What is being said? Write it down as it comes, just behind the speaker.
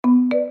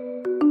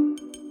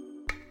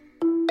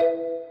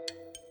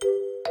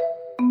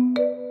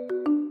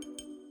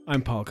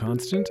I'm Paul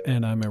Constant,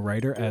 and I'm a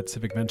writer at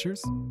Civic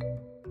Ventures.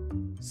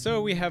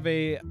 So we have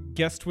a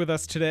guest with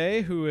us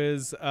today who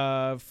is,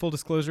 full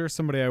disclosure,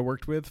 somebody I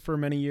worked with for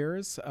many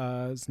years.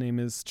 His name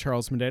is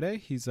Charles Madede.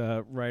 He's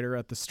a writer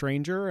at The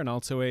Stranger and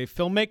also a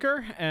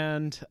filmmaker.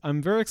 And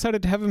I'm very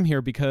excited to have him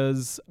here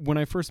because when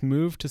I first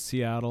moved to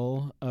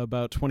Seattle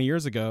about 20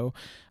 years ago,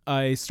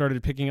 I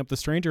started picking up The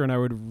Stranger and I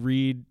would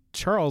read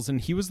Charles, and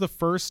he was the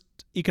first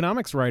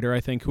economics writer, I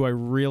think, who I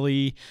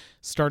really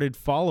started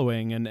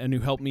following and who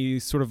helped me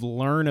sort of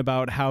learn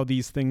about how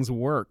these things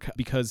work,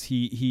 because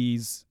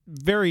he's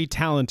very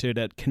talented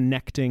at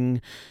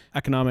connecting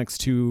economics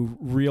to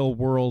real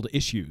world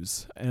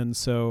issues. And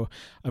so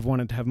I've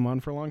wanted to have him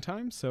on for a long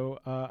time, so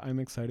I'm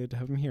excited to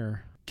have him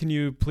here. Can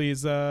you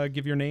please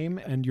give your name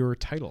and your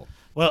title?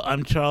 Well,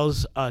 I'm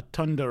Charles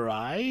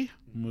Tundarai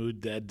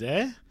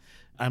Mudede.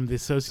 I'm the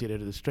associate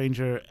editor of The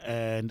Stranger,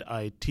 and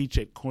I teach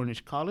at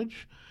Cornish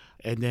College,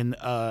 and then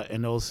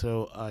and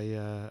also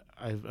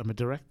I'm a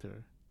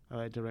director.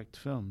 I direct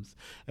films,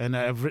 and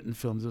I've written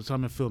films, so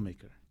I'm a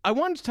filmmaker. I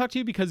wanted to talk to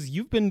you because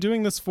you've been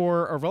doing this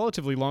for a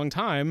relatively long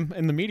time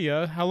in the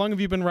media. How long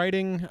have you been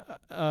writing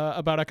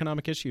about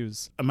economic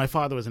issues? My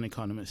father was an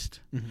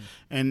economist,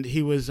 and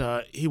he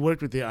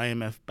worked with the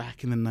IMF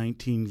back in the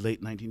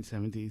late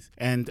 1970s.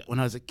 And when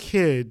I was a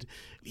kid,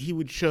 he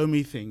would show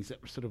me things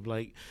that were sort of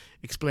like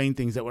explain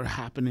things that were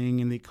happening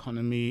in the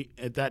economy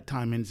at that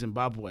time in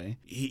Zimbabwe.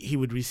 He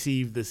would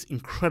receive this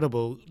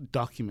incredible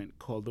document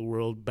called the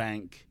World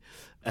Bank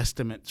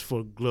Estimates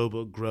for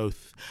Global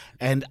Growth,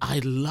 and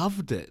I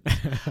loved it.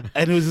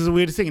 And it was this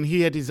weirdest thing. And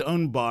he had his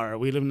own bar.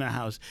 We lived in a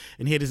house,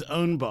 and he had his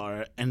own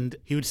bar, and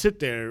he would sit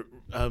there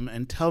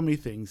and tell me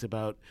things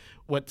about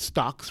what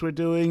stocks were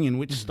doing and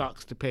which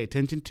stocks to pay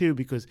attention to,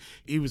 because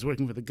he was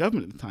working for the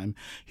government at the time.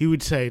 He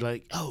would say,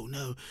 like, oh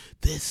no,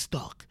 this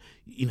stock's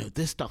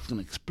going to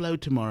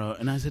explode tomorrow.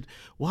 And I said,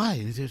 why?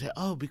 And he would say,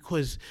 oh,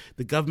 because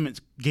the government's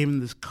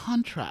given this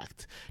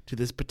contract to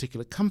this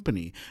particular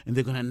company and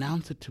they're going to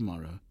announce it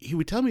tomorrow. He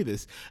would tell me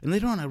this. And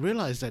later on, I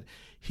realized that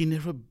he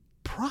never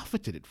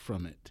profited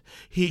from it.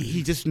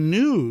 He just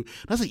knew.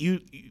 That's like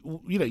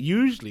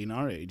usually in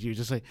our age, you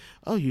just like,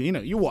 oh,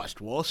 you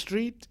watched Wall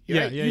Street.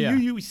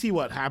 You see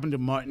what happened to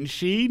Martin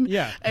Sheen.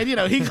 Yeah. And he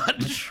got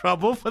in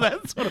trouble for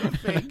that sort of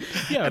thing.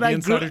 Yeah, and the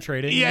insider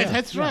trading. Yeah,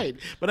 that's right.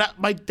 But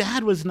my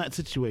dad was in that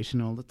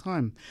situation all the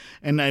time.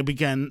 And I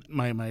began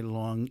my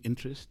long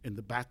interest in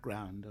the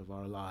background of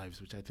our lives,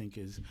 which I think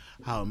is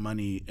how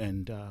money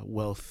and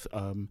wealth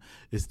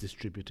is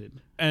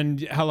distributed.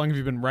 And how long have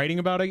you been writing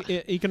about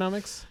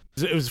economics?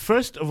 It was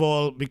first of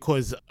all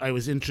because I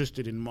was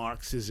interested in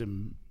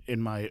Marxism in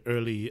my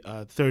early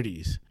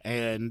 30s,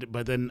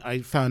 but then I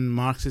found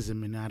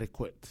Marxism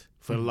inadequate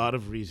for a lot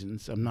of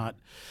reasons.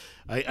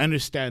 I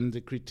understand the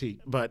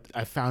critique, but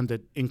I found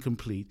it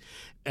incomplete.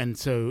 And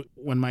so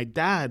when my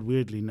dad,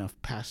 weirdly enough,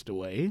 passed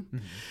away,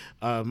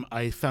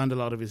 I found a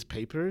lot of his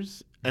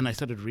papers and I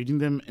started reading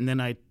them, and then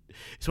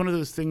it's one of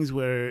those things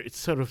where it's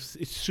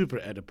super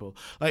Oedipal.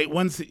 Like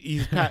once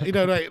he's, like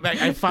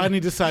I finally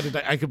decided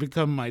that I could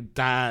become my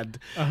dad.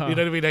 You know what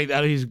I mean? Like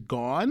he's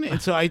gone,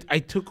 and so I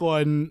took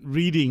on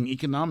reading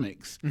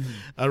economics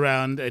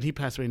around. And he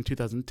passed away in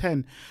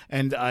 2010,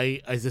 and I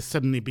just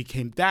suddenly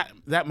became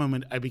that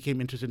moment. I became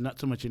interested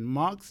not so much in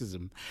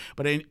Marxism,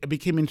 but I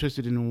became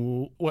interested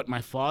in what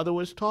my father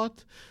was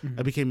taught.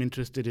 I became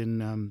interested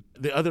in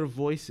the other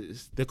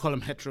voices. They call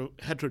them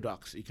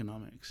heterodox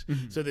economics.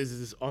 So there's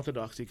this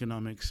orthodox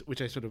economics,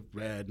 which I sort of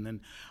read, and then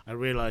I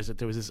realized that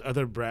there was this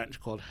other branch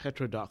called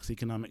heterodox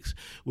economics,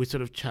 which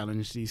sort of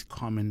challenged these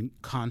common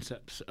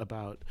concepts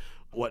about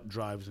what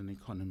drives an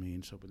economy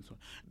and so on and so on.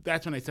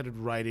 That's when I started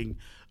writing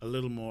a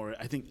little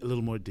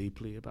more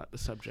deeply about the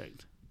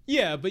subject.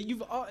 Yeah, but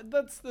you've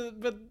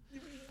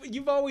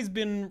always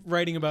been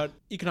writing about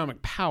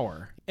economic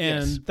power,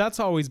 and that's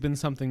always been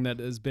something that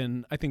has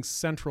been, I think,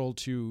 central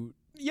to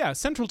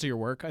your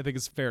work, I think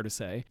it's fair to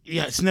say.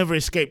 Yeah, it's never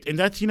escaped. And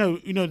that's,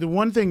 the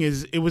one thing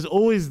is it was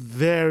always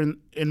there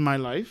in my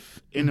life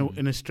in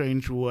a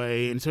strange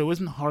way. And so it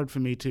wasn't hard for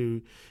me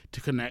to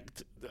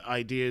connect the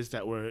ideas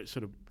that were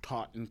sort of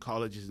taught in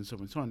colleges and so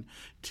on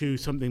to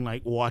something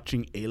like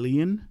watching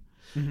Alien,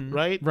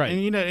 right? Right.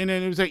 And, and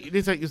it was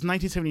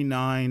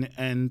 1979,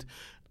 and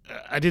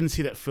I didn't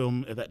see that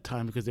film at that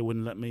time because they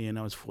wouldn't let me, and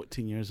I was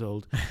 14 years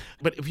old.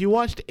 But if you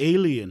watched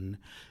Alien,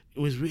 it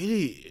was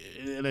really,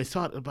 and I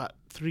saw it about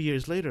 3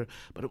 years later,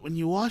 but when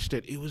you watched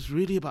it, it was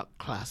really about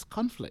class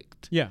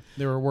conflict. Yeah,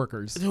 there were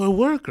workers. There were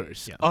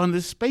workers on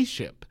this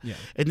spaceship,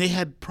 and they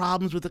had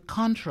problems with the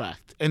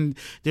contract, and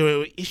there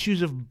were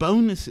issues of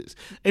bonuses.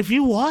 If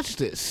you watched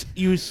this,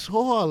 you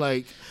saw,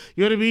 you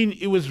know what I mean?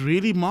 It was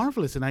really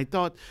marvelous, and I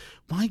thought,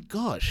 my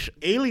gosh,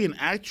 Alien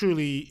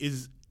actually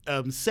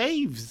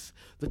saves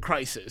the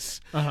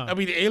crisis. I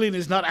mean, the alien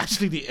is not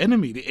actually the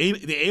enemy.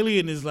 The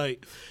alien is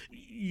like,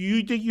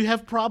 you think you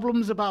have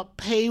problems about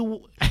pay,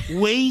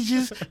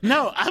 wages?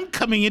 No, I'm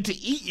coming in to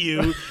eat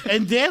you,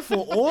 and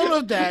therefore all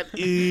of that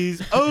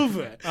is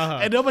over.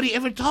 And nobody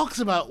ever talks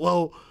about,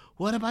 well,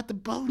 what about the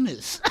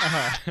bonus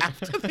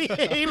after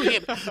the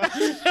alien?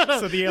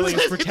 So the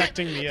alien's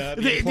protecting the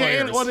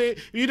employers.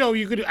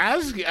 You could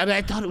ask, and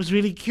I thought it was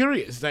really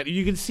curious that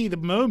you could see the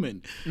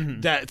moment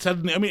that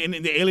suddenly, and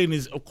the alien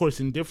is, of course,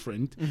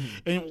 indifferent.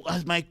 And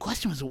my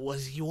question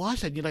was you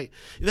watched that? And you're like,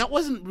 that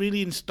wasn't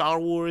really in Star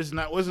Wars, and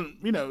that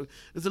wasn't,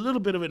 there's a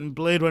little bit of it in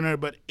Blade Runner,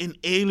 but in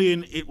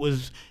Alien,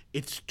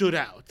 it stood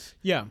out.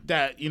 Yeah.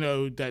 That,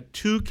 that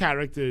two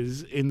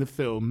characters in the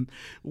film,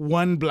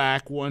 one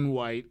black, one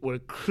white, were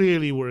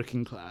clearly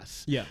working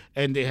class. Yeah.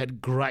 And they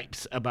had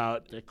gripes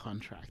about their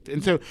contract.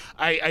 And so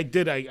I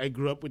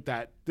grew up with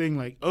that thing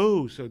like,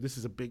 oh, so this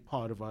is a big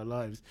part of our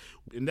lives.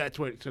 And that's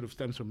where it sort of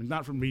stems from.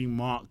 Not from reading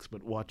Marx,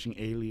 but watching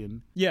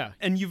Alien. Yeah.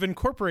 And you've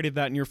incorporated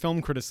that in your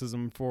film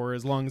criticism for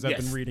as long as I've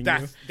been reading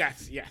you.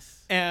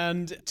 Yes.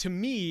 And to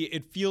me,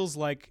 it feels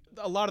like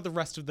a lot of the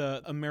rest of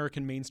the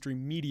American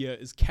mainstream media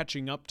is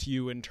catching up to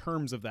you in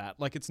terms of that.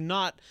 Like, it's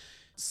not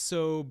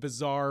so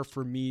bizarre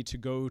for me to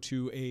go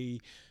to a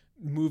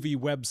movie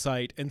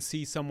website and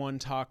see someone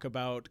talk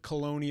about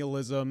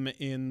colonialism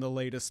in the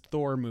latest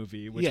Thor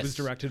movie, which was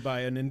directed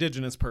by an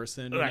indigenous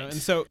person. Right. And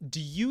so do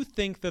you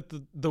think that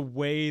the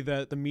way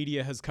that the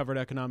media has covered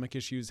economic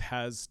issues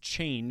has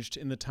changed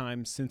in the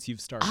time since you've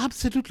started?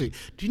 Absolutely.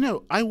 Do you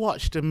know, I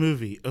watched a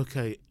movie, I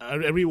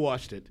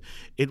rewatched it.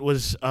 It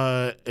was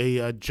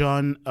a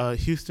John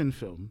Huston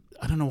film.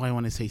 I don't know why I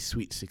want to say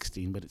Sweet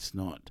 16, but it's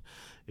not.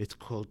 It's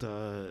called,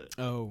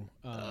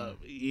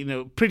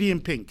 Pretty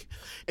in Pink.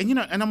 And,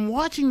 and I'm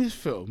watching this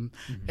film,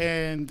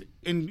 and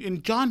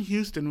John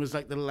Huston was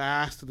like the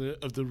last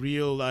of the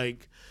real,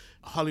 like,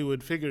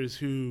 Hollywood figures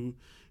who,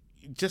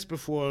 just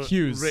before...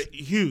 Hughes.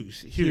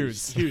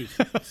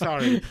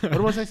 Sorry.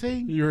 What was I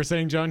saying? You were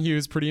saying John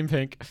Hughes, Pretty in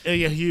Pink.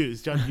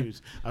 John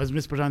Hughes. I was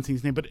mispronouncing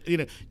his name. But,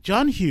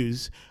 John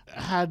Hughes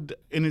had,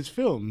 in his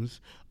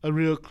films, a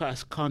real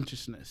class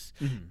consciousness.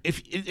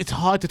 It's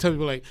hard to tell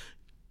people, like,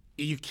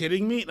 are you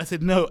kidding me? And I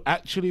said, no,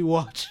 actually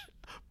watch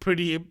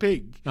Pretty in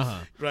Pink.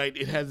 Right?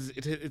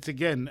 It's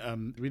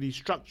again, really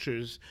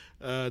structures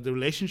the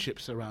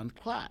relationships around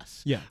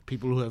class. Yeah.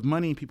 People who have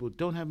money, people who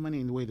don't have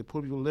money, and the way the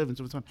poor people live, and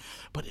so on.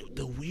 But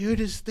the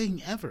weirdest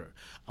thing ever,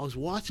 I was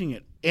watching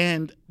it,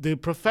 and the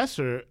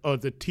professor or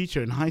the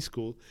teacher in high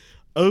school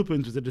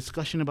opens with a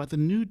discussion about the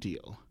New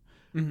Deal.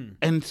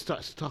 And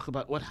starts to talk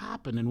about what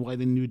happened and why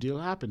the New Deal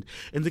happened.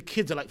 And the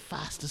kids are like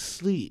fast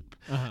asleep.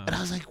 And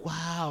I was like,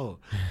 wow.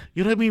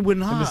 You know what I mean? We're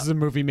not. And this is a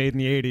movie made in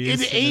the 80s. In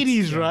the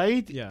 80s,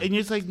 right? Yeah. And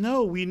it's like,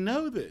 no, we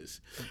know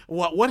this.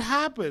 What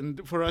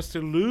happened for us to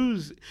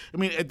lose,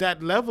 at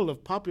that level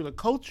of popular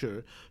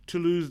culture, to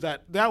lose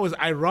that was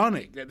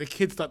ironic that the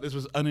kids thought this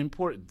was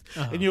unimportant.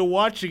 And you're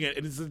watching it,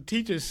 and it's the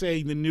teacher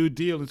saying the New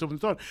Deal and so on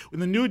and so on. When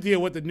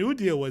what the New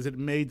Deal was, it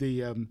made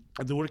the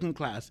working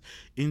class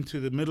into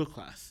the middle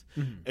class.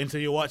 And so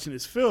you're watching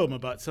this film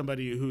about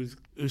somebody who's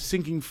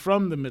sinking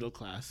from the middle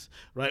class,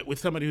 right, with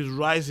somebody who's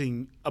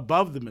rising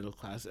above the middle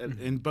class,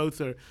 and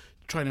both are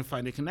trying to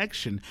find a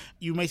connection.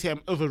 You may say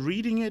I'm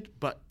overreading it,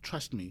 but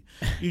trust me,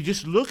 you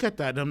just look at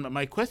that. And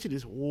my question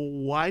is,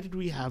 why did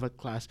we have a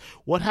class?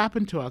 What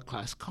happened to our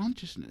class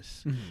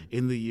consciousness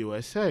in the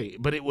USA?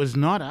 But it was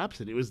not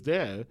absent. It was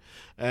there,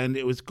 and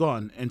it was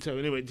gone. And so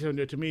anyway,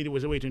 to me, it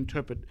was a way to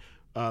interpret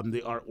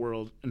the art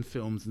world and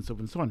films and so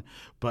on and so on.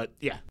 But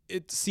yeah.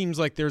 It seems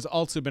like there's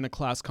also been a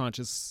class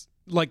conscious,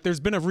 like there's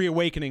been a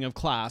reawakening of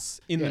class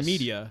in the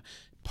media.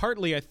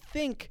 Partly, I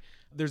think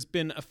there's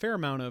been a fair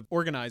amount of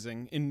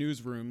organizing in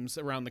newsrooms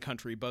around the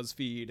country,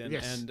 BuzzFeed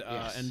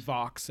and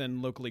Vox,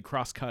 and locally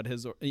Crosscut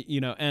has,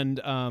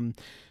 and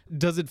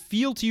does it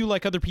feel to you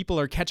like other people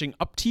are catching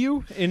up to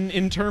you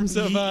in terms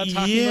of talking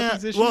about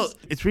these issues? Well,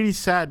 it's really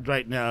sad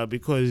right now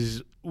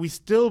because we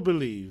still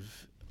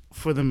believe,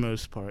 for the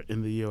most part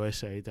in the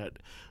USA, that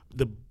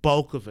the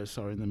bulk of us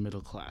are in the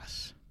middle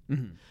class.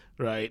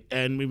 Right?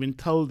 And we've been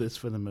told this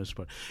for the most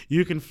part.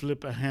 You can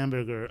flip a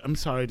hamburger. I'm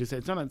sorry to say,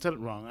 it's not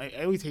wrong.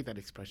 I always hate that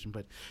expression,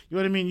 but you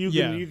know what I mean? You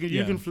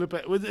can flip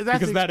it.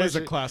 Because that is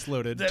a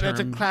class-loaded term. That's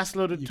a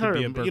class-loaded term.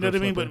 You know what I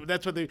mean? But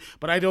that's what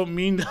but I don't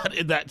mean that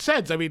in that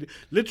sense. I mean,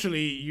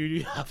 literally,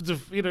 you have to,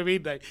 you know what I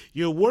mean? Like,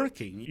 you're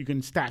working. You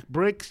can stack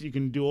bricks. You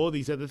can do all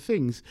these other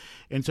things,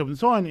 and so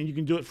on. And you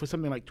can do it for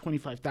something like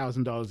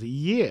 $25,000 a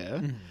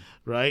year,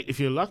 right? If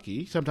you're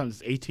lucky.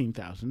 Sometimes it's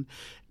 $18,000.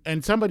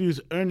 And somebody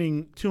who's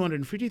earning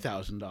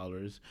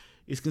 $250,000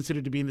 is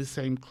considered to be in the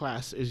same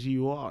class as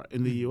you are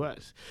in the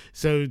U.S.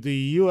 So the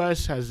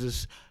U.S.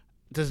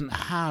 doesn't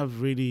have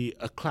really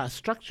a class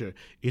structure.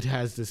 It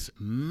has this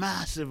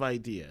massive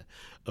idea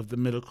of the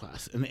middle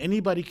class, and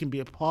anybody can be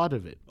a part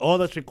of it. All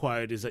that's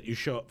required is that you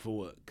show up for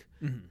work,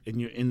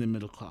 and you're in the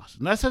middle class.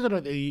 And that's sort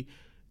of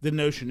the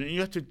notion, and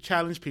you have to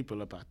challenge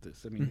people about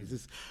this. I mean,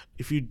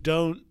 if you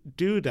don't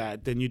do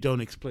that, then you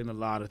don't explain a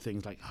lot of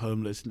things like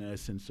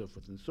homelessness and so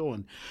forth and so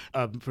on.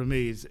 For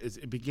me,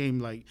 it became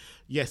like,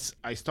 yes,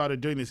 I started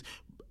doing this,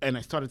 and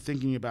I started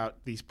thinking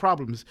about these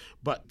problems,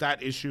 but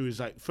that issue is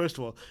like, first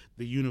of all,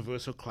 the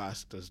universal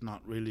class does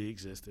not really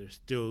exist. There's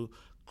still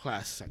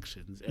class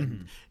sections,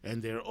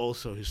 and they're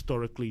also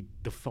historically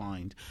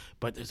defined.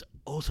 But there's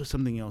also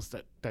something else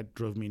that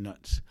drove me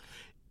nuts.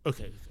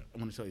 Okay, I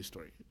want to tell you a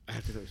story. I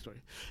have to tell you a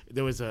story.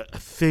 There was a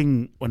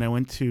thing when I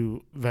went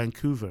to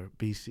Vancouver,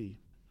 BC.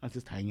 I was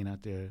just hanging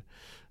out there,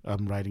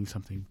 writing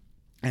something,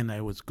 and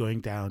I was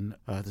going down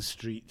the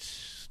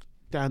streets,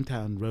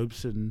 downtown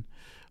Robeson,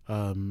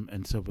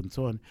 and so on and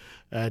so on.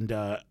 And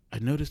I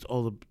noticed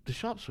all the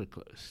shops were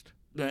closed.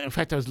 In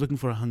fact, I was looking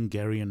for a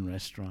Hungarian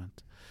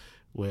restaurant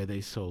where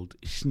they sold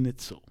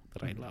schnitzel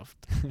that I loved.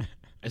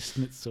 A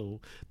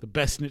schnitzel, the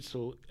best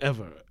schnitzel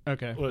ever.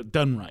 Okay. Or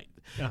done right.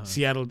 Uh-huh.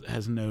 Seattle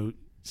has no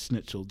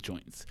schnitzel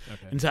joints.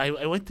 Okay. And so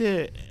I went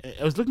there.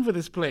 I was looking for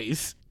this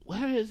place.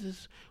 Where is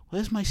this?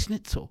 Where's my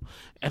schnitzel?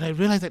 And I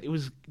realized that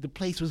the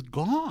place was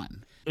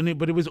gone.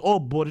 But it was all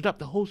boarded up.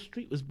 The whole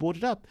street was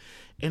boarded up.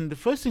 And the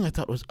first thing I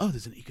thought was,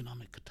 there's an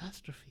economic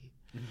catastrophe.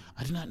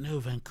 I did not know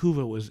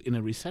Vancouver was in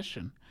a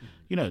recession.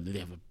 You know, they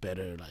have a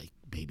better,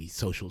 maybe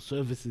social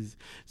services,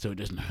 so it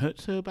doesn't hurt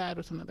so bad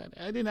or something like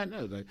that. I did not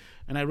know that.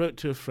 And I wrote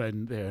to a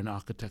friend there, an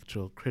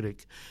architectural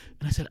critic,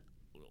 and I said,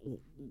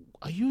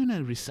 are you in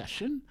a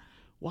recession?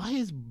 Why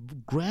is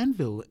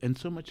Granville and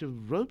so much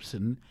of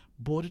Robeson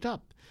boarded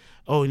up?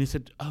 And he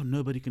said,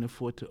 nobody can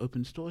afford to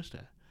open stores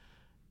there.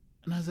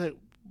 And I was like,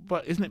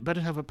 but isn't it better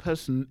to have a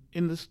person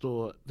in the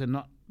store than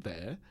not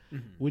there?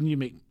 When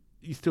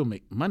you still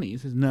make money. He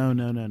says, no,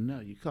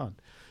 you can't.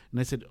 And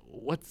I said,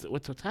 what's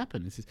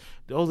happened? He says,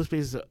 all the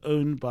spaces are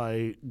owned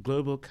by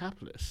global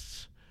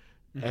capitalists,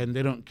 and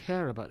they don't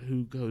care about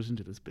who goes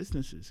into those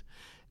businesses.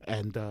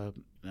 And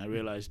I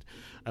realized,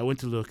 I went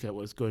to look at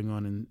what's going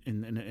on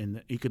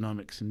in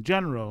economics in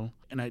general,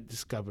 and I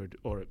discovered,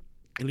 or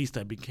at least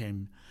I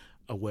became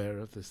aware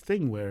of this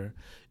thing where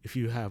if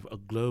you have a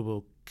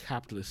global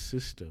capitalist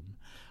system,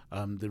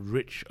 the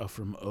rich are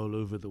from all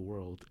over the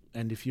world.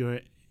 And if you're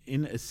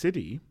in a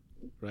city,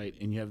 right,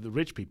 and you have the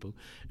rich people,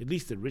 at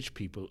least the rich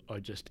people are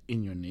just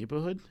in your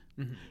neighborhood,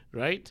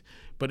 right?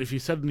 But if you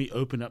suddenly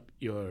open up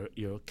your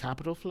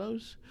capital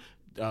flows,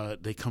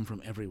 they come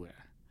from everywhere.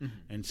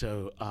 And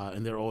so,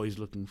 and they're always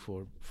looking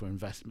for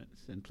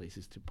investments and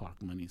places to park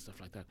money and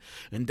stuff like that.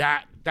 And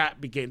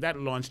that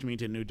launched me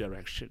into a new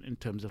direction in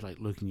terms of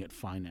looking at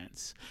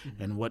finance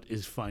and what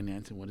is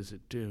finance and what does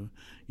it do,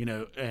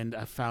 and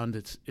I found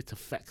its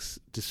effects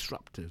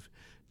disruptive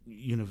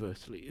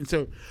universally. And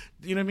so,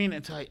 you know what I mean?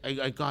 And so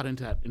I got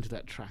into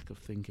that track of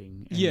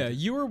thinking. Yeah,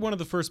 you were one of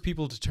the first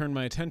people to turn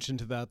my attention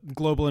to that.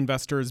 Global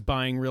investors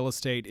buying real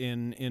estate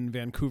in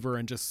Vancouver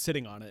and just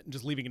sitting on it and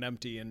just leaving it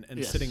empty and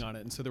yes. sitting on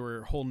it. And so there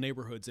were whole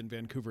neighborhoods in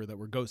Vancouver that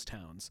were ghost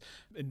towns,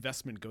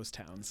 investment ghost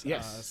towns,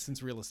 yes.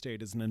 Since real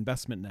estate is an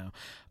investment now.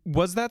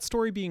 Was that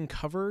story being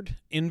covered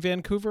in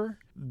Vancouver?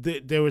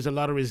 There was a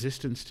lot of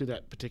resistance to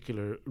that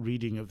particular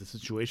reading of the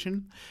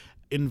situation.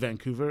 In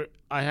Vancouver,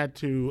 I had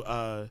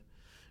to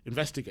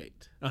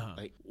investigate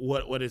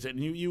what is it,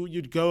 and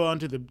you'd go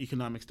onto the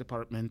economics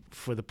department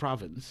for the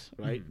province,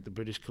 right, the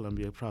British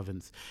Columbia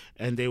province,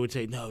 and they would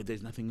say no,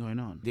 there's nothing going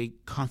on. They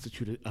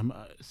constitute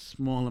a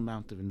small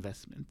amount of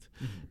investment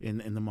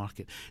in the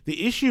market.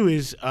 The issue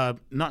is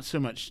not so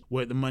much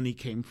where the money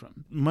came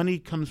from. Money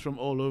comes from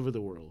all over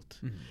the world.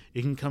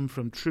 It can come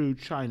from true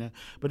China,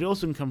 but it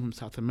also can come from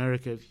South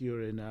America if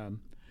you're in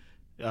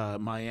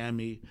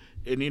Miami,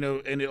 and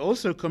and it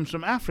also comes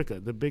from Africa.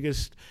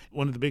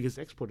 One of the biggest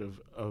export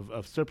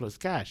of surplus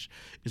cash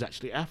is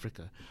actually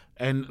Africa,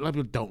 and a lot of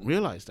people don't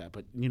realize that.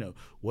 But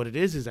what it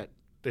is that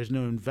there's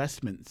no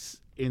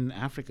investments in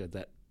Africa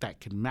that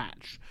can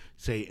match,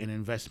 say, an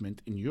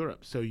investment in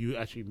Europe. So you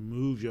actually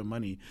move your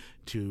money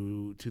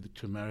to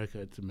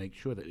America to make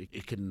sure that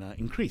it can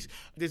increase.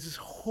 There's this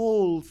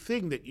whole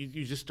thing that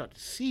you just start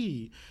to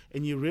see,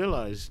 and you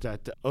realize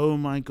that, oh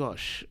my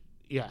gosh,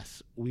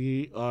 yes,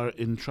 we are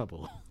in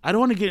trouble. I don't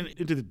want to get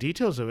into the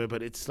details of it,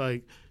 but it's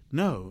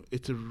no,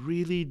 it's a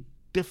really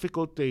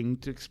difficult thing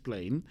to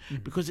explain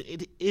because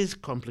it is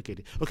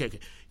complicated. Okay.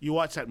 You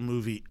watch that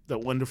movie, that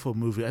wonderful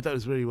movie. I thought it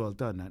was very well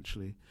done,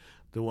 actually.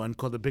 The one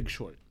called The Big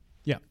Short.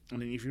 Yeah.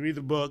 And then if you read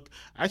the book,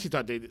 I actually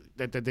thought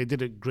that they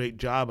did a great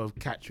job of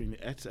capturing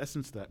the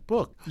essence of that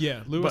book.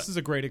 Yeah, Lewis is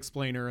a great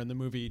explainer, and the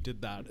movie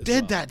did that as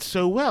well. That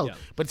so well. Yeah.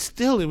 But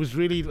still, it was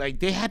really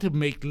they had to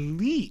make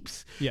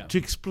leaps to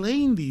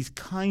explain these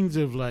kinds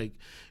of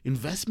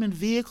investment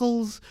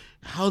vehicles,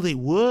 how they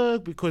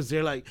work, because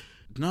they're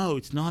no,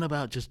 it's not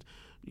about just,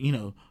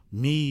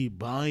 me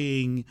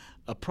buying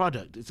a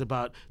product. It's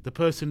about the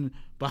person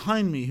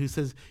behind me who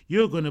says,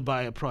 you're going to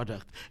buy a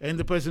product. And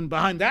the person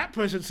behind that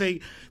person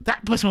saying,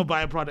 that person will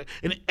buy a product.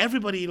 And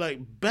everybody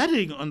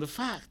betting on the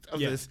fact of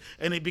this.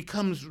 And it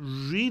becomes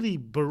really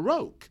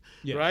Baroque,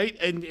 right?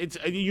 And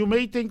you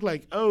may think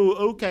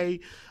oh, okay,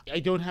 I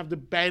don't have the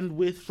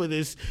bandwidth for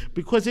this,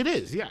 because it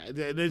is. Yeah.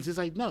 And it's just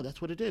no,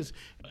 that's what it is.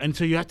 And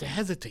so you have to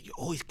hesitate. You're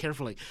always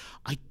careful.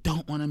 I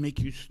don't want to make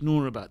you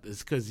snore about this,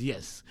 because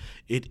yes,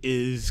 it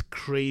is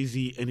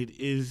crazy and it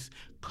is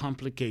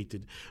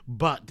complicated,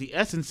 but the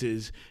essence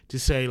is to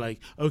say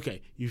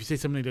okay, you say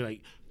something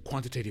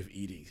quantitative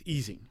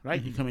easing,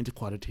 right? You come into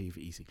quantitative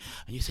easing,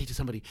 and you say to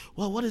somebody,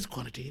 well, what is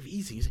quantitative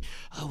easing? You say,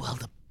 oh, well,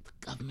 the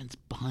government's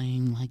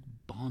buying like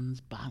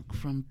bonds back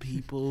from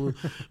people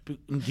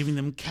and giving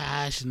them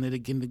cash, and then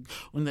again,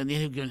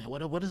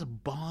 what is a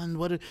bond?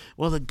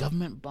 Well, the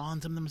government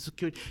bonds, some of them are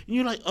secured. And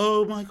you're like,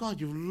 oh my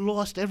God, you've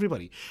lost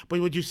everybody. But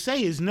what you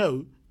say is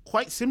no.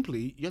 Quite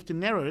simply, you have to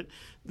narrow it.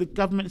 The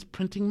government is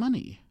printing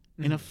money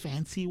in a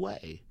fancy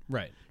way.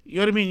 Right. You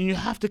know what I mean? You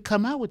have to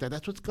come out with that.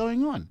 That's what's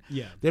going on.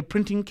 Yeah. They're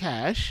printing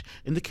cash,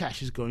 and the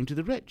cash is going to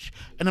the rich.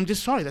 And I'm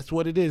just sorry, that's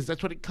what it is.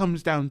 That's what it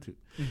comes down to.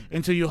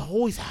 And so you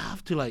always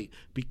have to like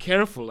be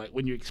careful, like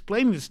when you're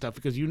explaining this stuff,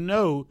 because you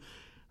know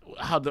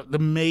how the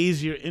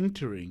maze you're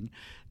entering,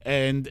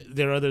 and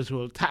there are others who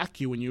will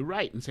attack you when you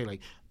write and say like,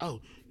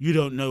 oh, you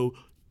don't know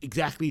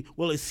exactly,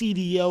 well, a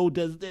CDO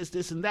does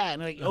this, and that.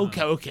 And I'm like,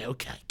 okay,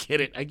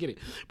 I get it.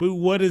 But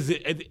what is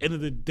it at the end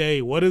of the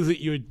day? What is it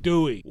you're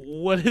doing?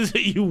 What is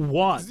it you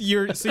want?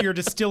 You're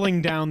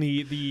distilling down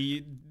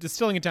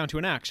distilling it down to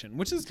an action,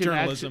 which is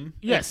journalism.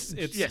 Yes.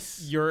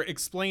 It's you're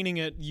explaining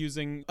it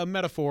using a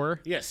metaphor.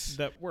 Yes.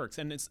 That works.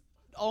 And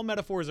all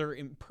metaphors are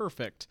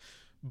imperfect.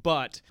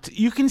 But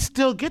you can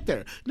still get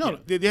there. No,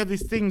 they have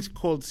these things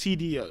called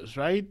CDOs,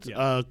 right?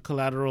 Yeah.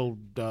 Collateral.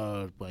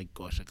 My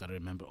gosh, I gotta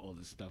remember all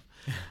this stuff.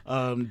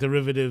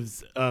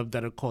 Derivatives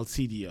that are called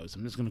CDOs.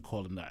 I'm just gonna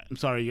call them that. I'm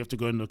sorry, you have to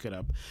go and look it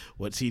up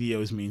what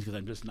CDOs means, because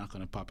I'm just not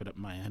gonna pop it up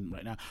in my head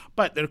right now.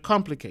 But they're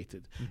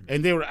complicated,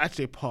 and they were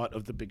actually a part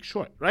of The Big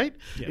Short, right?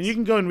 Yes. And you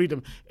can go and read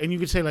them, and you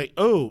can say like,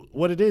 oh,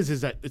 what it is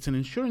that it's an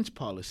insurance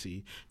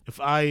policy. If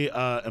I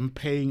am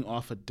paying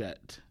off a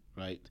debt.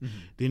 Right,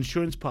 the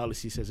insurance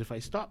policy says if I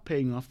stop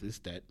paying off this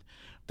debt,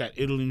 that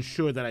it'll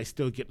ensure that I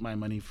still get my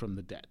money from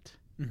the debt.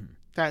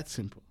 That's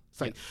simple.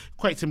 It's like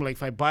quite simple. Like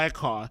if I buy a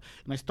car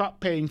and I stop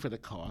paying for the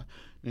car,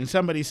 and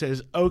somebody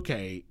says,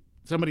 okay,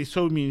 somebody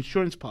sold me an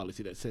insurance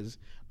policy that says,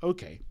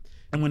 okay,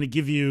 I'm going to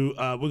give you,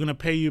 we're going to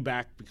pay you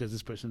back because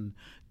this person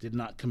did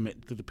not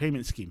commit to the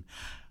payment scheme.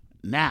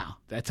 Now,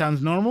 that sounds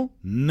normal?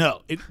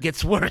 No, it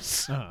gets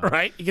worse,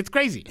 right? It gets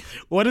crazy.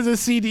 What is a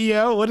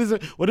CDO?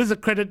 What is a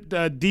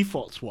credit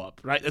default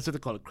swap, right? That's what they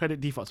call it, credit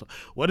default swap.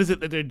 What is it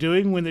that they're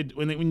doing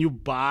when you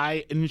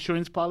buy an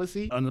insurance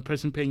policy on the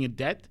person paying a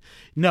debt?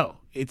 No,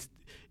 it's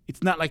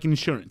not like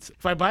insurance.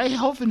 If I buy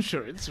health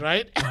insurance,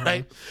 right,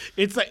 right,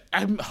 it's like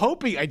I'm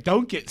hoping I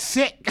don't get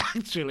sick,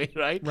 actually,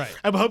 right? Right.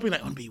 I'm hoping like,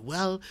 I want to be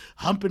well,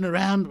 humping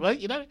around, right,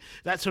 you know,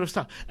 that sort of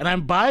stuff. And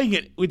I'm buying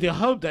it with the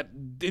hope that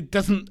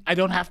I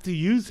don't have to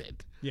use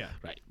it. Yeah.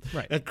 Right.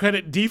 Right. A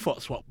credit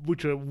default swap,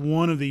 which are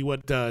one of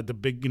the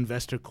big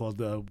investor called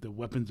the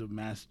weapons of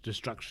mass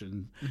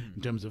destruction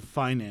in terms of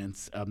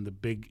finance. The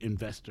big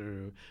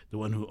investor, the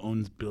one who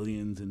owns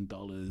billions in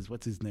dollars.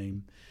 What's his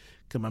name?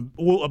 Come on.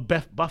 Well,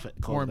 Buffett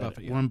called Warren it.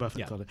 Buffett, yeah. Warren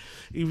Buffett called it.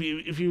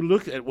 If you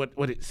look at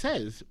what it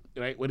says,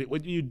 right?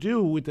 What you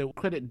do with the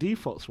credit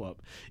default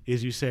swap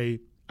is you say,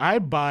 I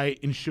buy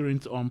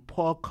insurance on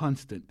Paul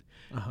Constant.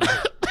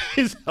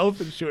 His health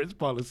insurance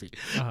policy.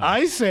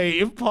 I say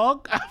if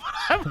Paul,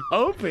 I'm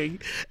hoping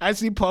I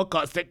see Paul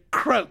Constant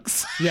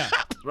croaks. Yeah.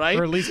 Right?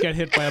 Or at least get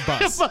hit by a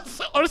bus.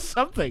 Or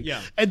something. Yeah.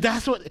 And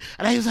that's what,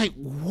 and I was like,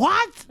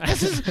 what?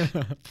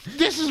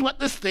 This is what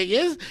this thing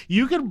is?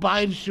 You can buy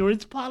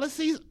insurance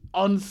policies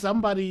on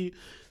somebody,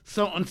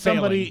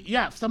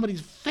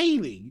 somebody's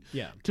failing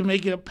to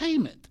make it a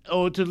payment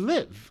or to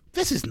live.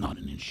 This is not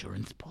an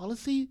insurance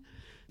policy.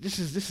 This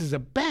is a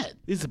bet.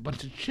 This is a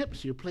bunch of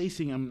chips you're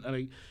placing.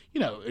 And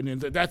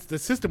that's the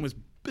system was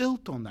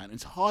built on that. And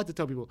it's hard to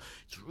tell people.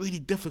 It's really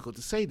difficult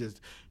to say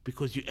this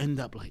because you end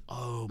up like,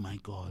 oh my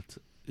God,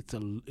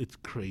 it's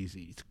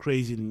crazy. It's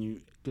crazier than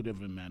you could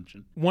ever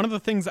imagine. One of the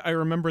things I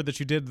remember that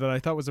you did that I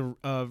thought was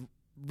a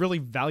really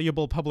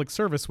valuable public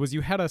service was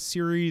you had a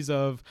series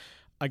of,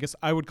 I guess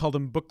I would call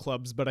them book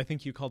clubs, but I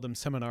think you called them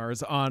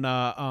seminars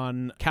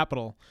on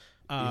capital.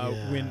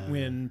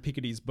 When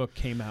Piketty's book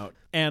came out.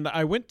 And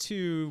I went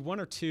to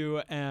one or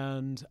two,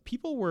 and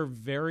people were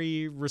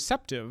very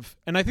receptive.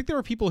 And I think there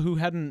were people who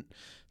hadn't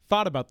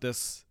thought about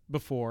this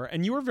before,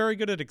 and you were very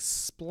good at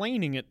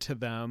explaining it to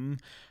them.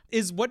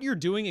 Is what you're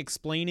doing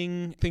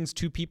explaining things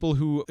to people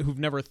who've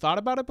never thought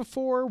about it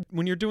before?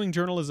 When you're doing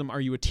journalism,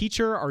 are you a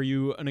teacher? Are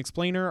you an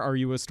explainer? Are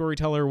you a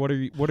storyteller? What are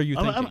you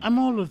thinking? I'm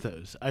all of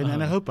those,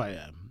 and I hope I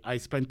am. I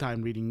spent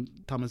time reading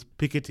Thomas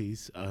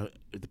Piketty's,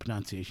 the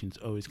pronunciation's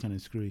always kind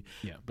of screwy,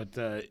 but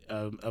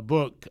a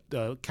book,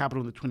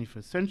 Capital in the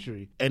 21st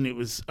Century, and it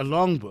was a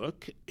long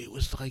book. It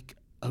was like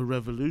a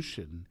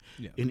revolution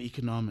in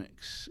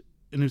economics.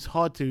 And it was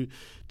hard to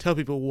tell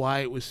people why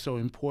it was so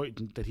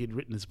important that he had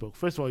written this book.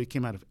 First of all, he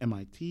came out of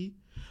MIT.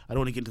 I don't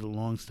want to get into the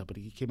long stuff, but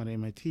he came out of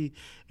MIT,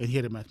 and he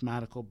had a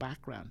mathematical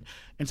background.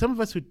 And some of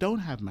us who don't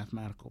have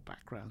mathematical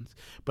backgrounds,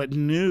 but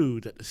knew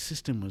that the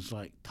system was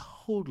like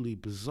totally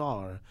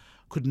bizarre,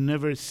 could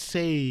never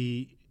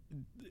say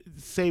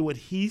what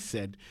he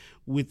said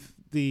with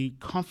the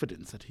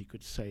confidence that he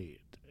could say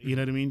it. You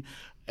know what I mean?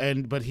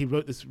 But he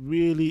wrote this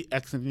really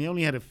excellent. And he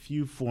only had a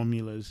few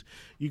formulas.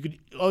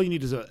 All you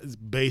need is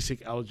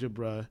basic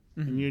algebra.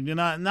 And you're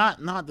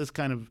not this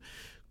kind of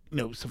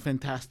some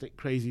fantastic,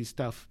 crazy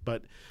stuff.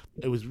 But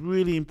it was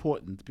really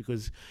important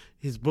because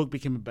his book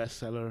became a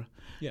bestseller,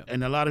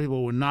 and a lot of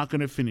people were not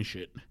going to finish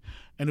it.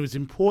 And it was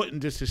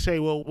important just to say,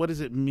 well, what does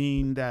it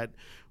mean that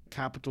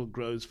capital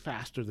grows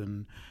faster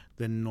than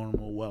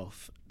normal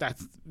wealth?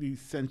 That's the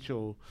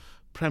essential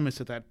premise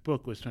of that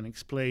book, was trying to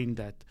explain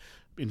that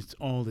in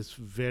all its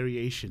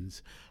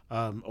variations,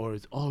 or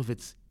it's all of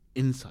its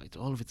insights,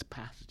 all of its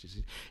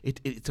passages.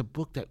 It's a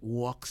book that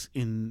walks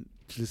into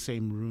the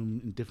same room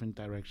in different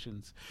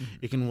directions.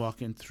 It can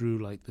walk in through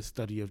like the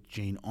study of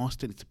Jane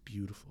Austen. It's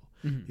beautiful.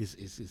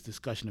 His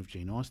discussion of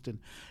Jane Austen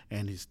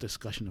and his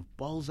discussion of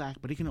Balzac,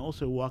 but he can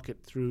also walk it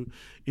through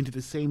into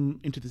the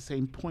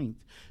same point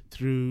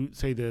through,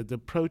 say, the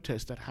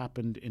protest that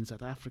happened in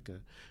South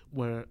Africa,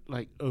 where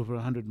like over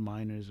 100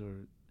 miners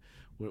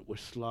were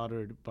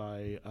slaughtered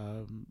by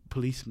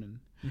policemen,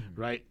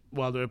 right,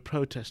 while they were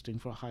protesting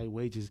for high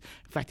wages.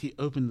 In fact, he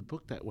opened the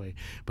book that way.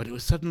 But it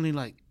was suddenly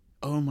like,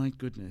 oh my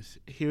goodness,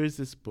 here's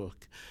this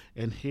book,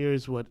 and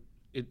here's what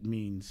it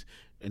means,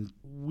 and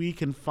we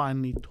can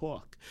finally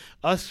talk.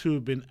 Us who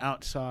have been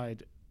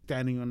outside,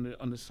 standing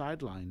on the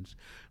sidelines,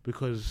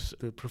 because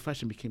the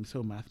profession became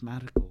so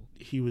mathematical.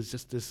 He was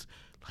just this,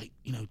 like,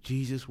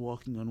 Jesus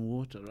walking on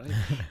water, right?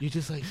 You're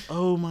just like,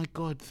 oh my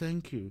God,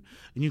 thank you.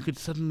 And you could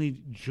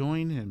suddenly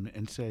join him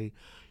and say,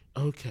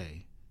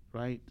 okay,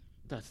 right?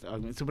 That's the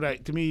argument. So,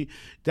 but to me,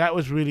 that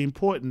was really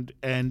important,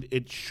 and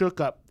it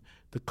shook up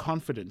the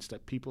confidence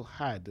that people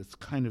had. This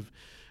kind of,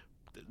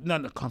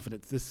 not the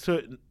confidence,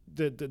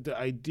 the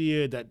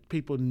idea that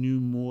people knew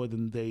more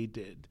than they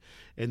did,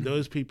 and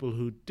those people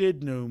who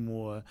did know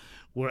more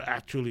were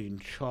actually in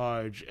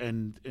charge,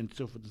 and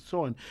so forth and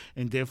so on.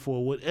 And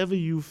therefore, whatever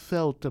you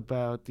felt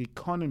about the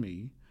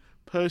economy,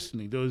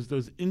 personally,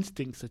 those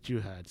instincts that you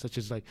had, such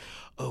as like,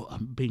 oh,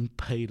 I'm being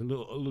paid a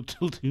little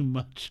too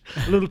much,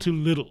 a little too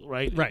little,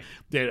 right? Right.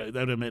 That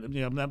I meant,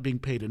 I'm not being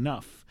paid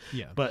enough.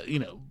 Yeah. But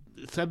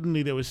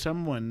suddenly there was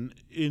someone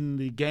in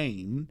the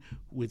game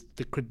with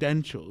the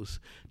credentials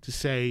to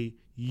say,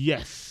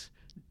 yes,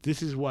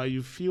 this is why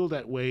you feel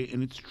that way,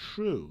 and it's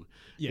true.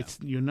 Yeah.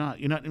 You're not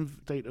in a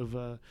state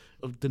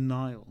of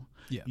denial.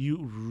 Yeah. You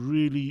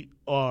really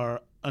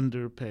are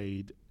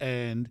underpaid,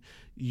 and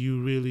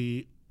you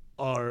really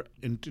are,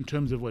 in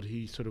terms of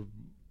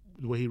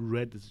the way he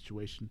read the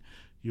situation,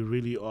 you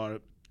really are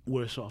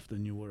worse off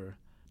than you were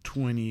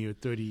 20 or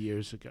 30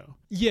 years ago.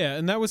 Yeah,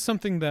 and that was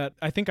something that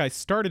I think I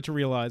started to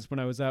realize when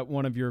I was at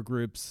one of your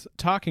groups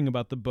talking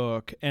about the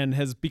book, and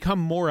has become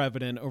more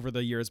evident over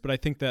the years. But I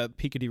think that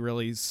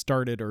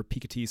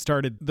Piketty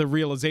started the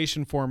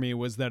realization for me,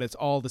 was that it's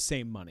all the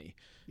same money.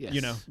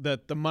 Yes.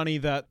 That the money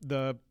that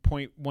the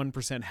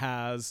 0.1%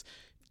 has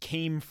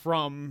came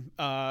from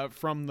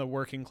the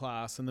working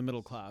class and the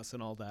middle class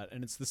and all that,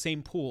 and it's the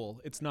same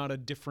pool. It's not a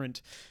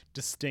different,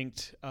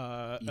 distinct.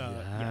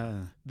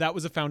 That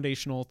was a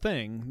foundational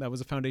thing. That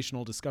was a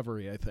foundational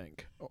discovery, I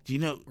think. Or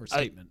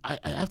statement. I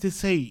have to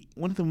say,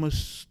 one of the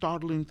most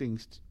startling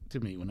things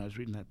to me when I was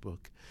reading that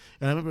book,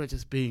 and I remember it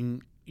just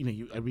being,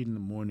 I read in the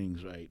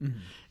mornings, right,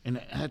 and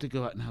I had to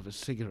go out and have a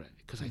cigarette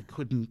because I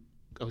couldn't.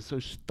 I was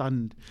so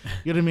stunned.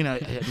 You know what I mean? I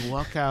had to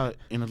walk out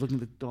and I was looking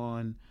at the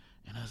dawn,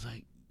 and I was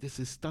like, this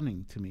is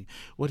stunning to me.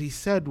 What he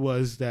said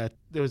was that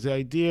there was the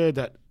idea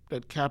that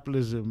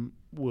capitalism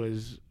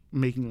was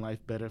making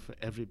life better for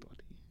everybody,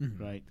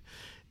 right?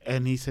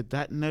 And he said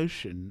that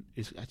notion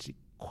is actually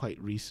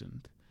quite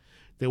recent.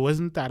 There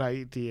wasn't that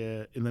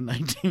idea in the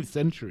 19th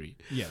century.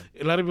 Yeah.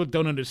 A lot of people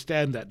don't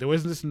understand that. There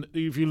wasn't this.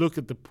 If you look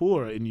at the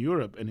poor in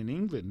Europe and in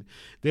England,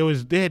 they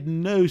had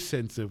no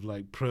sense of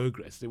like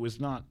progress. It was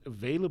not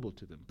available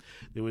to them.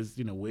 There was,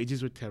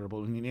 wages were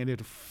terrible, and they had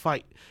to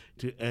fight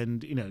to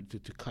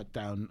cut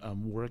down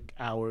work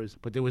hours.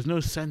 But there was no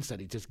sense that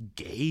it just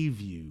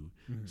gave you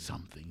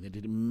something, that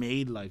it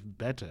made life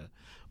better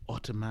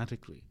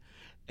automatically.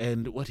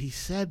 And what he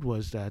said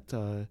was that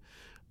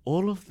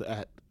all of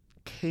that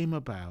came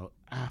about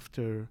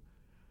after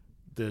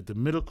the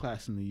middle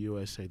class in the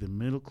USA, the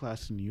middle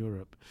class in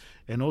Europe,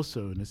 and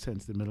also, in a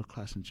sense, the middle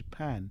class in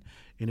Japan,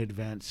 in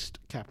advanced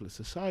capitalist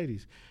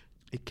societies.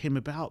 It came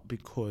about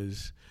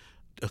because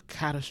a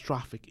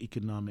catastrophic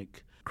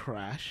economic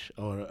crash,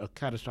 or a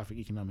catastrophic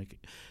economic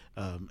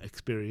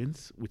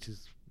experience, which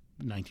is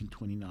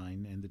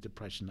 1929 and the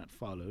depression that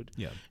followed,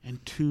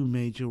 and 2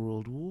 major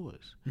world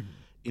wars.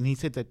 And he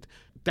said that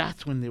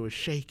that's when they were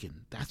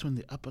shaken. That's when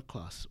the upper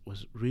class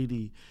was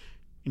really,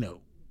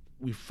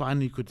 we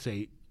finally could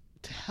say,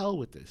 to hell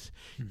with this.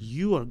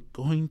 You are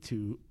going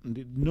to,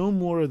 no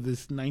more of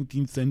this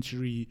 19th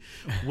century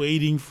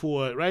waiting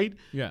for, right?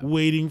 Yeah.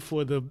 Waiting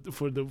for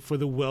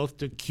the wealth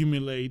to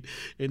accumulate,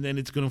 and then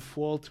it's going to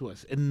fall to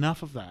us.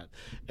 Enough of that.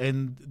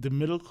 And the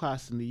middle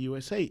class in the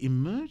USA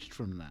emerged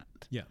from that.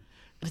 Yeah.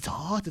 And it's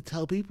hard to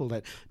tell people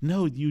that,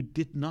 no, you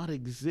did not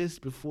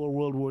exist before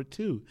World War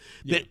II.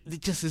 Yeah. That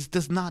it just is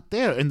just not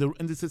there. And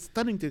this is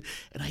stunning.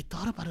 And I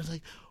thought about it. I was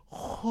like,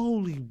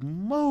 holy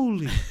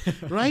moly,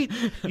 right?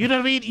 You know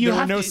what I mean? There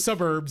were no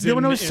suburbs. There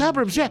were no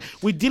suburbs, yeah.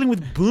 We're dealing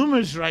with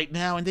boomers right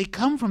now, and they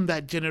come from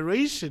that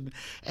generation,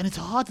 and it's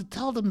hard to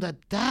tell them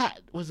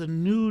that was a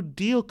New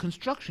Deal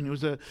construction. It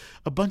was a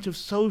bunch of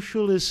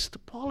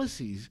socialist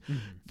policies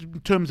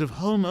in terms of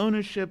home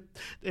ownership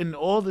and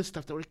all this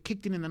stuff that were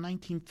kicked in the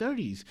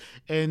 1930s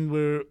and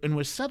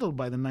were settled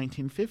by the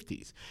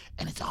 1950s.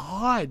 And it's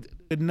hard,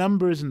 the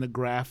numbers and the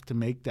graph, to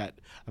make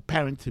that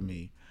apparent to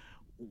me.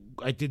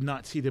 I did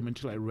not see them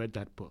until I read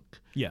that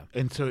book. Yeah.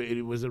 And so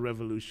it was a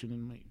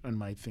revolution in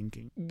my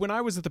thinking. When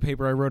I was at the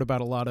paper, I wrote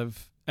about a lot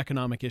of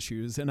economic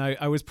issues, and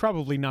I was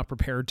probably not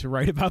prepared to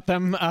write about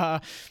them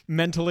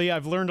mentally.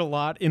 I've learned a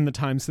lot in the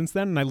time since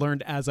then, and I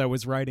learned as I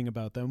was writing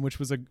about them, which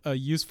was a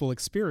useful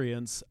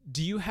experience.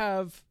 Do you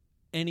have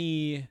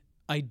any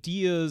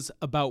ideas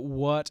about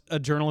what a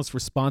journalist's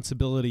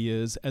responsibility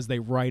is as they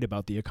write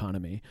about the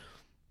economy?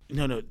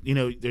 No.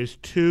 There's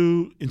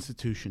two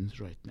institutions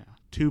right now,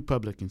 two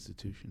public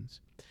institutions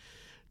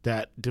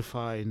that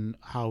define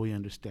how we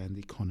understand the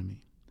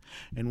economy.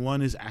 And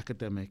one is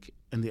academic,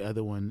 and the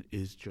other one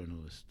is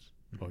journalists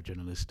or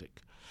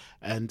journalistic.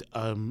 And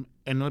a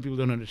lot of people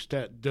don't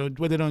understand.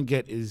 What they don't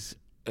get is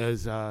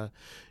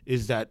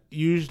that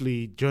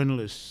usually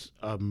journalists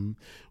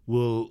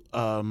will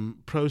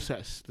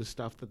process the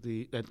stuff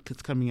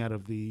that's coming out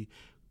of the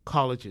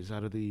colleges,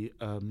 out of the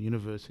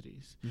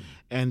universities,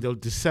 and they'll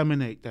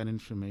disseminate that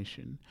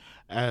information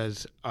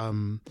as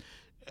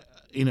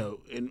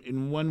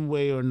in one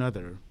way or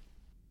another.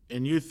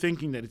 And you're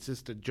thinking that it's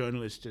just a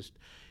journalist just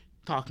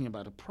talking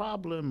about a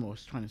problem or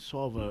trying to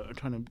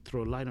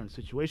throw a light on a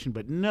situation,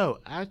 but no,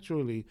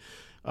 actually,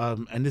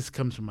 and this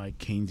comes from my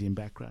Keynesian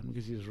background,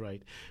 because he's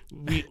right.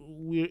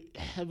 We're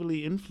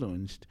heavily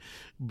influenced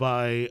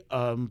by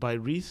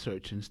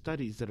research and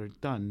studies that are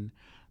done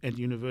at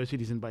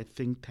universities and by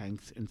think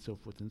tanks and so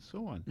forth and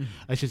so on.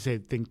 I should say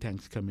think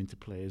tanks come into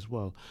play as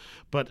well.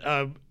 But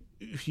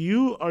if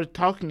you are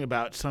talking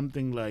about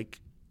something like,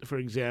 for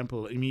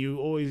example, I mean, you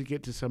always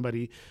get to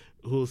somebody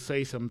who'll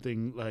say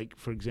something like,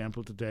 for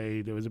example,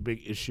 today there was a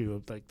big issue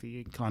of like the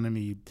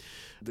economy,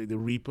 the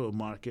repo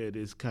market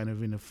is kind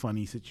of in a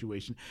funny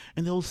situation,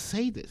 and they'll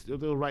say this.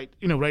 They'll write,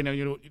 right now,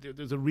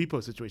 there's a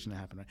repo situation that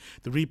happened, right?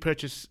 The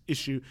repurchase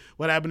issue.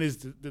 What happened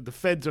is the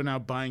Feds are now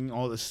buying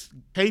all this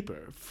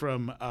paper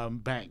from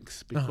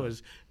banks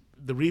because.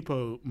 The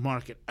repo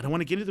market. I don't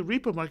want to get into the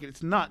repo market.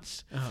 It's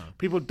nuts.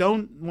 People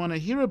don't want to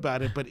hear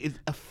about it, but it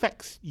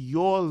affects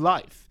your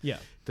life. Yeah.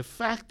 The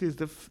fact is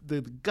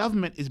the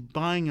government is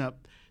buying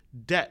up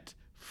debt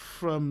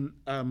from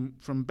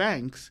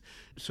banks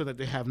so that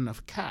they have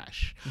enough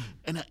cash,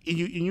 and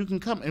you can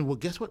come and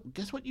guess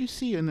what you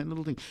see in that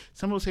little thing.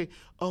 Someone will say,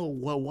 oh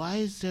well, why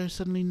is there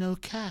suddenly no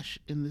cash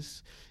in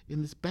this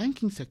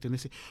banking sector? And they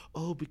say,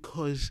 oh,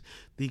 because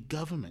the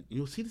government.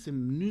 You'll see this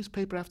in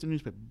newspaper after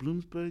newspaper,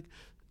 Bloomberg,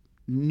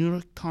 New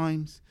York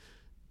Times,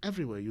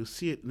 everywhere. You'll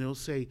see it, and they'll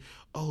say,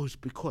 oh, it's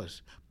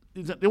because.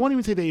 They won't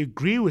even say they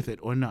agree with it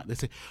or not. They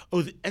say,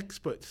 oh, the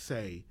experts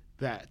say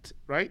that,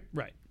 right?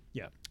 Right,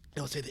 yeah.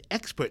 They'll say the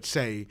experts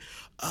say,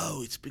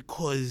 oh, it's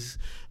because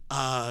there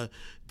are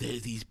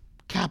these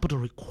capital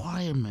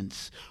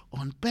requirements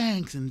on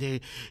banks, and they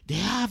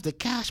have the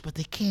cash, but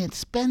they can't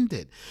spend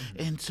it.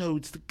 And so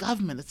it's the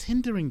government that's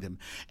hindering them.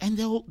 And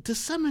they'll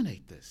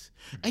disseminate this.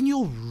 And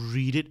you'll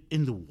read it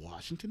in the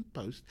Washington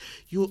Post.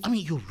 You'll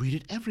read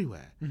it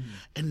everywhere.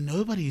 And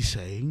nobody's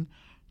saying,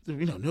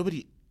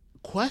 nobody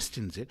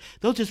questions it.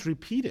 They'll just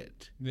repeat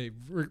it. They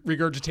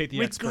regurgitate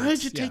the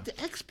experts. Regurgitate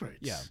the experts.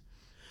 Yeah.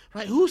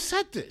 Right? Who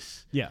said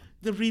this? Yeah.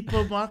 The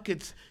repo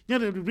markets. The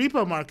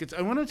repo markets.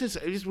 I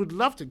just would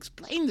love to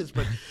explain this,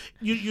 but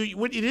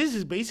what it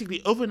is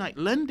basically overnight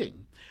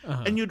lending.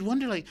 And you'd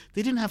wonder, like,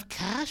 they didn't have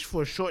cash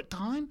for a short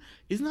time?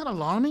 Isn't that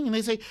alarming? And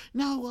they say,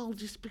 no, well,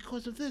 just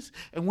because of this.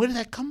 And where did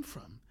that come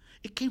from?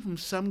 It came from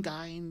some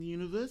guy in the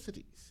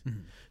universities.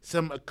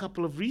 A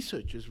couple of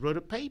researchers wrote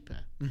a paper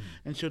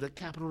and showed that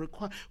capital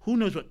requirements. Who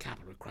knows what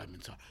capital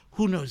requirements are?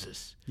 Who knows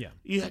this? Yeah.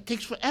 It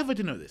takes forever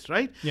to know this,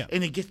 right? Yeah.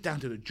 And it gets down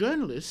to the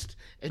journalist,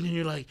 and then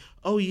you're like,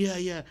 oh,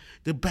 yeah,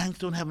 the banks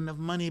don't have enough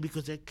money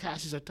because their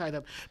cashes are tied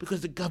up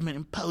because the government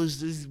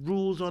imposed these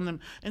rules on them,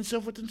 and so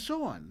forth and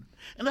so on.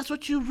 And that's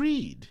what you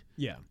read.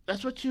 Yeah.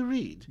 That's what you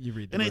read. You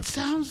read, and it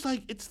sounds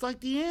like it's like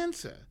the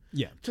answer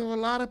to a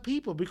lot of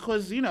people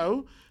because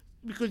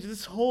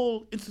this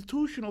whole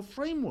institutional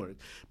framework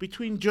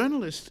between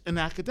journalists and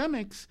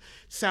academics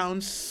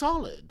sounds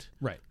solid.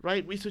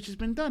 Right? Research has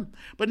been done.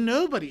 But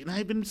nobody, and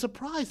I've been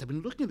surprised, I've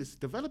been looking at this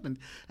development,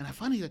 and I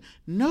find that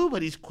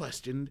nobody's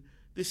questioned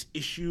this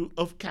issue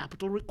of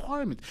capital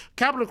requirements.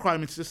 Capital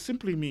requirements just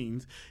simply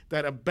means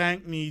that a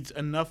bank needs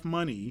enough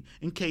money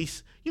in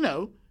case,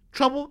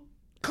 trouble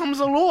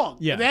comes along.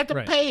 Yeah, they have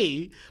to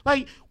pay.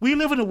 Like, we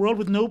live in a world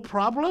with no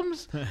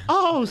problems.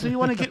 Oh, so you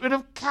want to get rid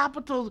of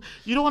capital?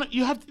 You don't want to.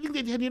 You have to think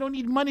that you don't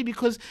need money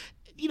because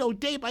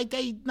day by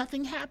day,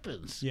 nothing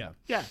happens. Yeah.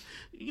 Yeah.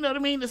 You know what I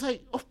mean? It's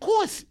like, of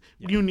course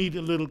you need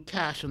a little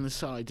cash on the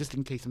side just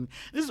in case something.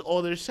 This is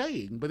all they're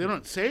saying, but they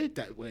don't say it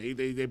that way.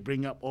 They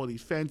bring up all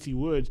these fancy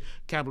words,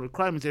 capital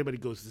requirements, everybody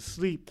goes to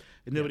sleep,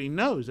 and nobody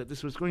knows that this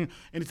is what's going on.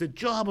 And it's a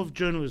job of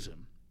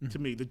journalism. To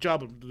me, the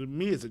job of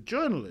me as a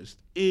journalist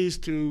is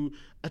to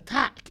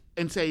attack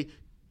and say,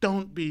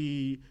 don't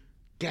be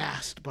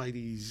gassed by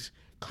these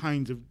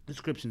kinds of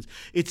descriptions.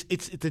 It's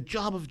a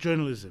job of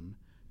journalism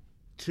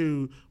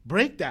to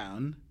break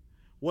down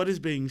what is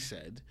being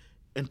said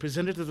and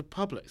present it to the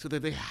public so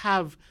that they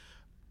have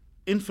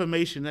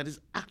information that is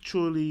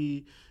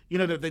actually,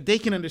 that they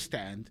can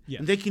understand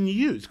and they can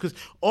use. Because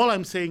all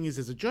I'm saying is,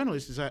 as a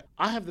journalist, is that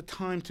I have the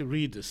time to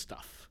read this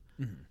stuff.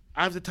 Mm-hmm.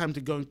 I have the time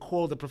to go and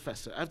call the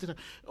professor. I have the time,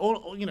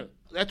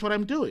 that's what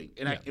I'm doing.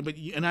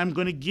 And I'm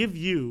going to give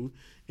you,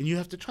 and you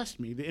have to trust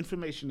me, the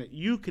information that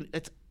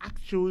it's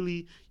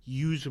actually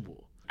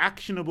usable,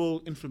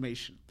 actionable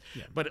information.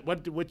 Yeah. But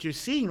what you're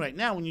seeing right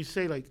now when you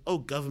say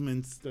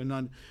governments are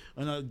not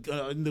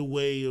in the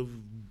way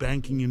of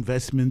banking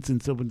investments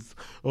and so on,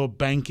 or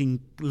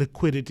banking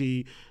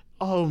liquidity,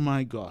 oh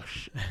my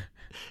gosh.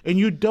 And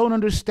you don't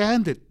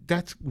understand it.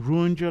 That's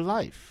ruined your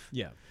life.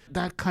 Yeah.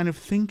 That kind of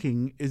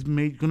thinking is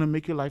going to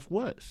make your life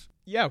worse.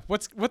 Yeah,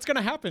 what's going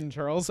to happen,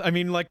 Charles? I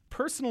mean,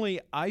 personally,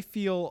 I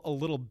feel a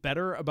little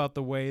better about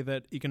the way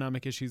that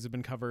economic issues have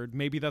been covered.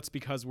 Maybe that's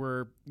because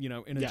we're, in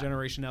a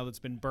generation now that's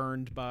been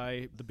burned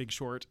by The Big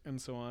Short and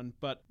so on.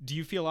 But do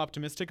you feel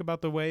optimistic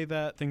about the way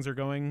that things are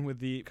going with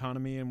the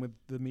economy and with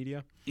the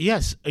media?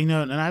 Yes, and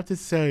I have to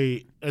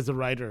say, as a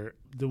writer,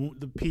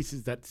 the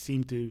pieces that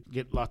seem to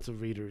get lots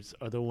of readers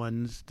are the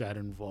ones that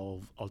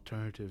involve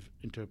alternative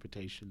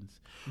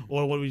interpretations,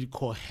 or what we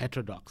call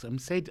heterodox. I'm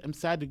sad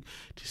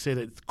to say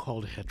that it's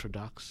called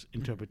heterodox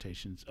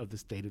interpretations of the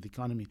state of the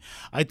economy.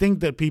 I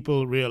think that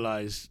people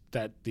realize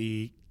that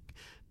the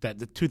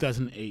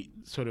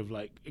 2008 sort of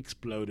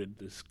exploded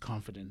this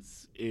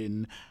confidence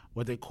in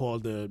what they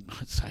call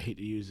I hate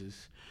to use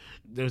this.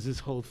 There's this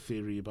whole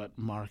theory about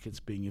markets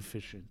being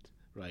efficient.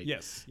 Right.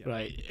 Yes. Yeah.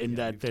 Right. And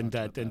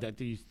that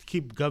you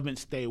keep government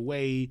stay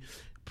away,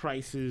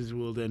 prices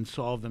will then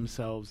solve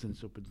themselves and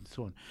so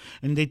on.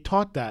 And they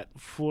taught that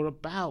for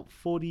about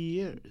 40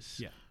 years.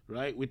 Yeah.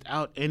 Right,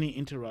 without any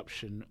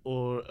interruption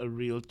or a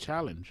real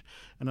challenge.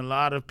 And a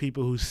lot of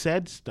people who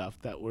said stuff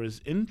that was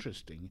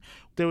interesting,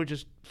 they were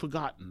just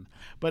forgotten.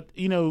 But,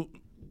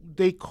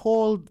 they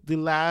called the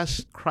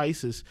last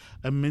crisis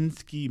a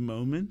Minsky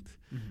moment.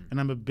 Mm-hmm. And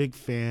I'm a big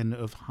fan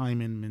of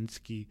Hyman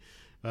Minsky,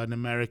 an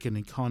American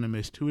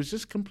economist who was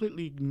just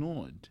completely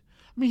ignored.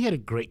 I mean, he had a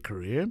great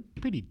career,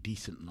 pretty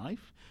decent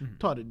life,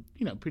 taught at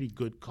pretty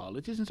good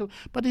colleges and so,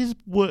 but his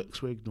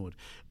works were ignored.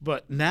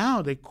 But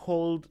now they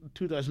called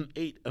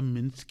 2008 a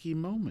Minsky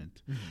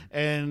moment,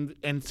 and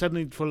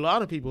suddenly for a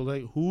lot of people,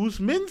 who's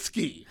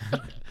Minsky?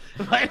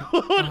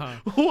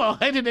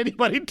 Why did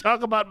anybody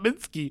talk about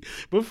Minsky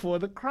before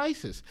the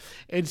crisis?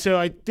 And so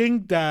I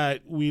think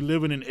that we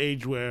live in an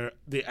age where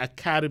the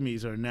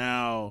academies are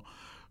now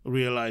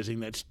realizing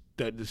that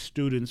the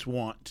students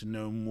want to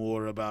know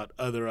more about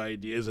other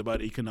ideas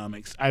about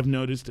economics. I've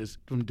noticed this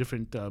from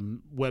different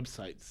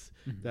websites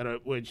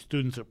where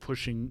students are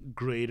pushing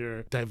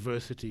greater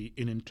diversity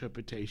in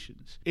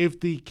interpretations. If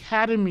the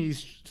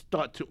academies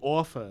start to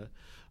offer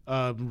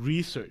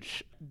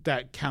research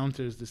that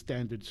counters the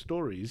standard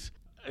stories,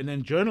 and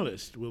then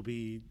journalists will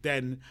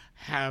then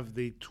have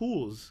the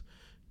tools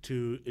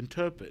to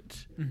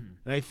interpret. And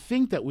I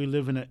think that we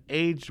live in an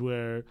age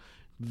where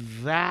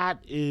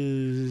that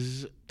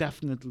is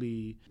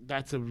definitely,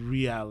 that's a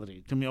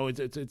reality. To me,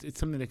 it's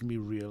something that can be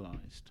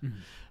realized.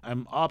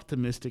 I'm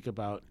optimistic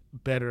about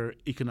better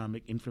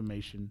economic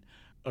information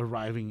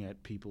arriving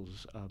at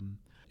people's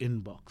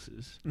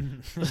inboxes.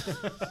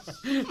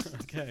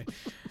 Okay.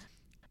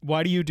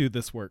 Why do you do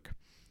this work?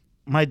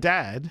 My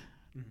dad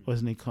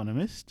was an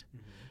economist,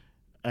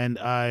 and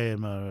I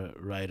am a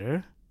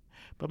writer,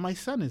 but my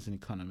son is an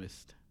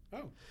economist.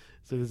 Oh.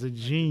 So there's a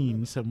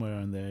gene somewhere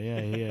on there,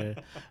 yeah.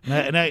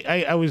 And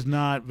I was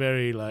not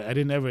very I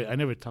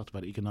never talked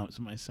about economics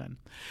with my son,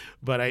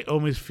 but I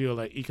always feel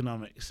like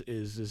economics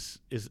is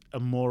a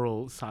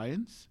moral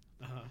science,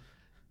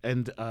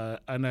 and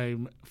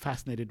I'm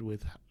fascinated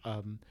with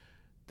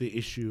the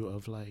issue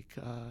of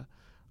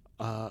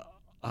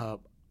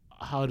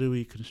how do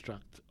we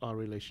construct our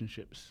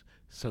relationships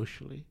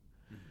socially,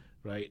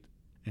 right?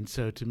 And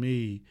so to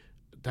me,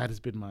 that has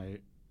been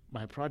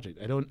my project.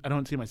 I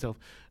don't see myself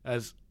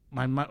as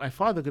my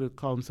father could have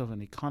called himself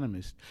an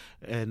economist,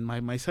 and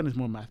my son is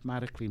more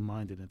mathematically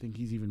minded. I think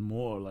he's even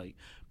more like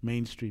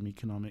mainstream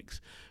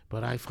economics,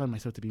 but I find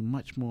myself to be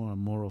much more a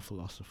moral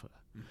philosopher.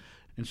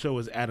 And so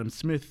was Adam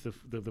Smith,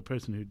 the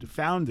person who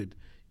founded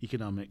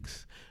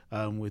economics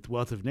with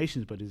Wealth of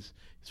Nations, but his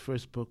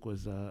first book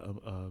was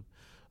a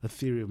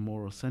theory of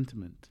moral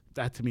sentiment.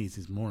 That to me is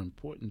his more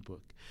important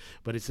book.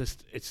 But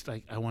it's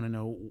like I want to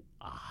know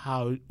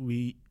how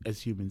we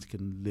as humans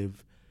can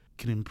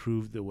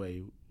improve the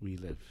way we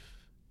live.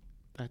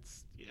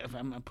 if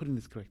I'm putting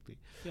this correctly.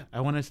 Yeah.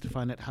 I want us to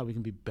find out how we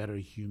can be better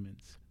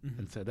humans,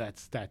 and so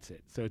that's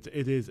it. So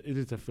it is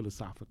a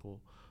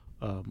philosophical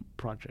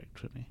project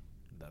for me.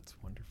 That's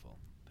wonderful.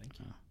 Thank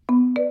you.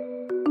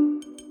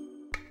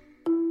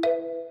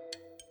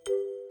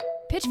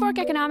 Pitchfork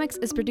Economics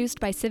is produced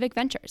by Civic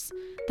Ventures.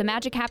 The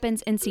magic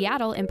happens in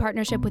Seattle in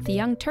partnership with the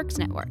Young Turks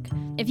Network.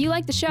 If you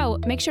like the show,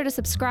 make sure to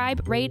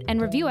subscribe, rate,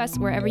 and review us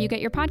wherever you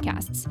get your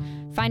podcasts.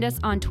 Find us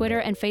on Twitter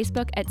and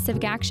Facebook at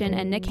Civic Action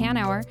and Nick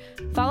Hanauer.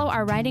 Follow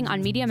our writing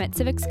on Medium at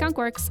Civic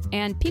Skunkworks,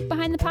 and peek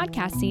behind the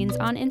podcast scenes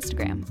on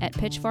Instagram at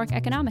Pitchfork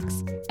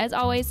Economics. As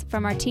always,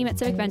 from our team at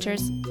Civic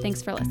Ventures,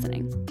 thanks for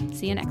listening.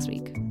 See you next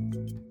week.